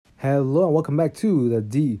Hello and welcome back to the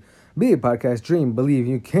DB Podcast. Dream, believe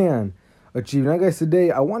you can achieve. Now, guys,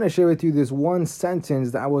 today I want to share with you this one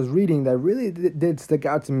sentence that I was reading that really did stick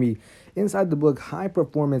out to me inside the book High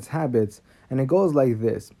Performance Habits, and it goes like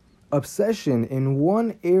this: obsession in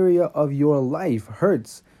one area of your life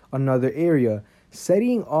hurts another area,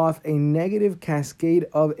 setting off a negative cascade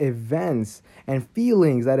of events and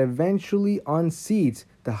feelings that eventually unseats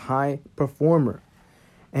the high performer.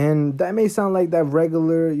 And that may sound like that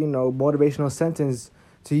regular, motivational sentence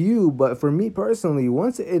to you, but for me personally,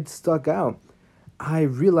 once it stuck out, I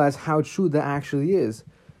realized how true that actually is.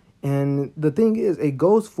 And the thing is, it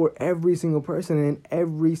goes for every single person in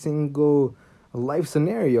every single life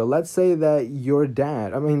scenario. Let's say that your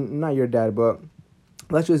dad, not your dad, but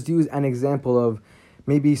let's just use an example of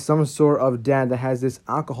maybe some sort of dad that has this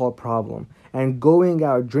alcohol problem, and going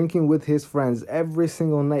out drinking with his friends every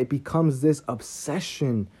single night becomes this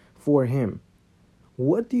obsession for him.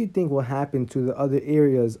 What do you think will happen to the other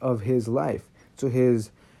areas of his life, to his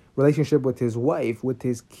relationship with his wife, with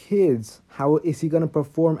his kids? How is he going to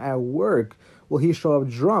perform at work? Will he show up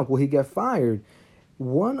drunk? Will he get fired?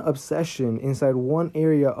 One obsession inside one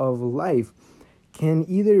area of life can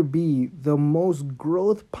either be the most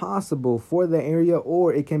growth possible for the area,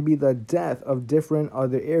 or it can be the death of different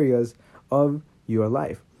other areas of your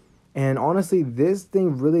life. And honestly, this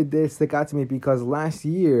thing really did stick out to me because last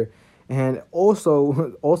year, and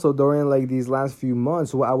also during like these last few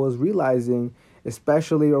months, what I was realizing,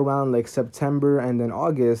 especially around like September and then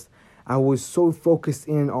August, I was so focused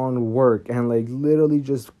in on work and like literally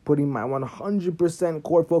just putting my 100%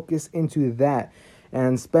 core focus into that,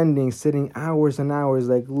 and sitting hours and hours,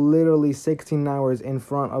 like literally 16 hours in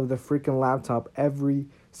front of the freaking laptop every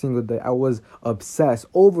single day. I was obsessed,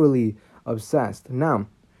 overly obsessed. Now,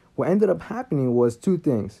 what ended up happening was two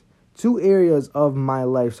things. Two areas of my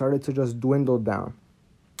life started to just dwindle down.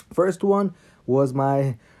 First one was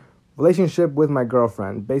my relationship with my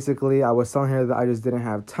girlfriend. Basically, I was telling her that I just didn't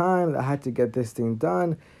have time, that I had to get this thing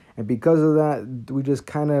done. And because of that, we just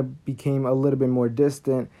kind of became a little bit more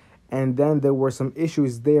distant. And then there were some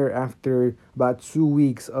issues there after about 2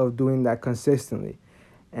 weeks of doing that consistently.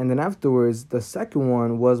 And then afterwards, the second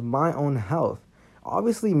one was my own health.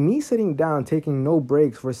 Obviously, me sitting down, taking no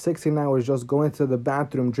breaks for 16 hours, just going to the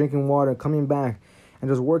bathroom, drinking water, coming back, and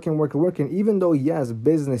just working. Even though, yes,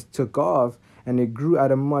 business took off and it grew at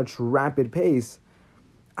a much rapid pace,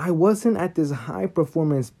 I wasn't at this high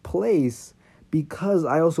performance place because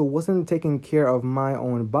I also wasn't taking care of my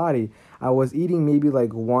own body. I was eating maybe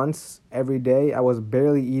like once every day. I was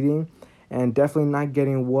barely eating and definitely not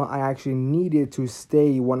getting what I actually needed to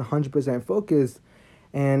stay 100% focused.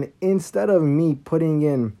 And instead of me putting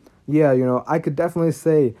in, I could definitely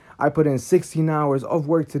say I put in 16 hours of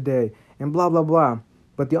work today and blah, blah, blah.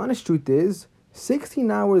 But the honest truth is, 16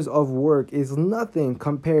 hours of work is nothing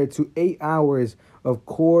compared to 8 hours of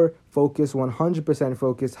core focus, 100%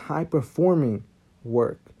 focus, high performing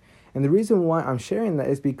work. And the reason why I'm sharing that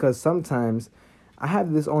is because sometimes I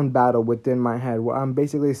have this own battle within my head where I'm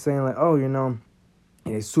basically saying like,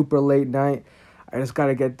 it's super late night. I just got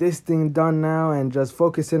to get this thing done now and just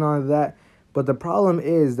focusing on that. But the problem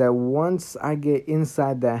is that once I get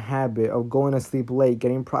inside that habit of going to sleep late,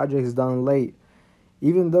 getting projects done late,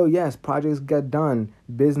 even though, yes, projects get done,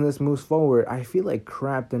 business moves forward, I feel like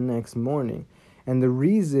crap the next morning. And the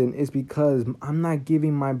reason is because I'm not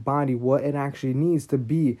giving my body what it actually needs to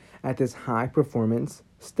be at this high performance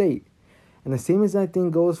state. And the same exact thing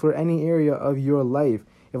goes for any area of your life.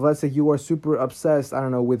 If let's say you are super obsessed,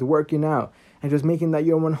 with working out and just making that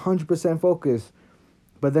your 100% focus,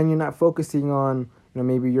 but then you're not focusing on,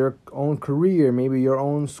 maybe your own career, maybe your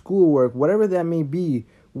own schoolwork, whatever that may be.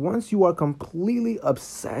 Once you are completely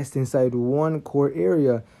obsessed inside one core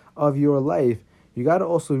area of your life, you got to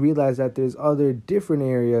also realize that there's other different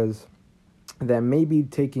areas that may be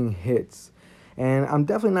taking hits. And I'm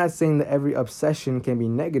definitely not saying that every obsession can be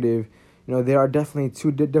negative. There are definitely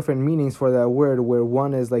two different meanings for that word, where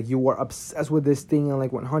one is like you are obsessed with this thing and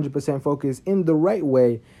like 100% focused in the right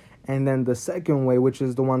way. And then the second way, which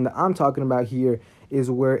is the one that I'm talking about here, is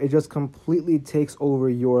where it just completely takes over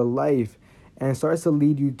your life and starts to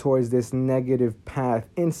lead you towards this negative path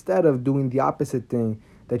instead of doing the opposite thing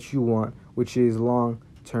that you want, which is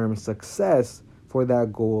long-term success for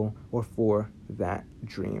that goal or for that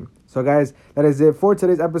dream. So guys, that is it for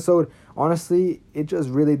today's episode. Honestly, it just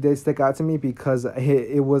really did stick out to me because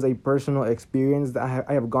it was a personal experience that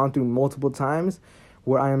I have gone through multiple times,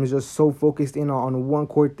 where I am just so focused in on one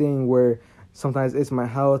core thing, where sometimes it's my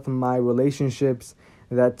health, my relationships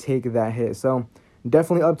that take that hit. So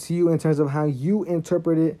definitely up to you in terms of how you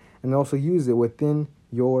interpret it and also use it within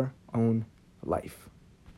your own life.